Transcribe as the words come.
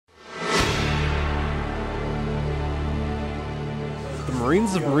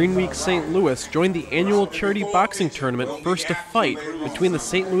Marines of Marine Week St. Louis joined the annual charity boxing tournament First to Fight between the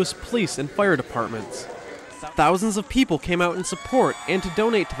St. Louis Police and Fire Departments. Thousands of people came out in support and to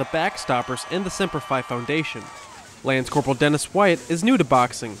donate to the Backstoppers and the Semper Fi Foundation. Lance Corporal Dennis Wyatt is new to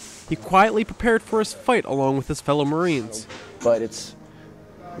boxing. He quietly prepared for his fight along with his fellow Marines. But it's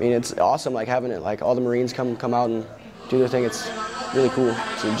awesome, like having it, like all the Marines come out and do their thing. It's really cool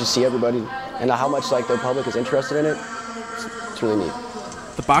to just see everybody and how much like the public is interested in it. It's really neat.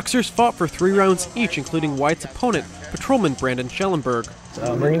 The boxers fought for 3 rounds each, including Wyatt's opponent, Patrolman Brandon Schellenberg.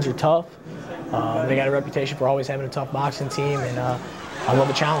 Marines are tough. They got a reputation for always having a tough boxing team, and I love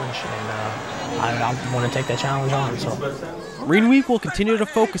a challenge, and I want to take that challenge on. So. Marine Week will continue to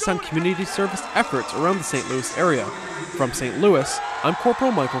focus on community service efforts around the St. Louis area. From St. Louis, I'm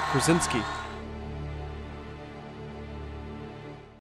Corporal Michael Krysinski.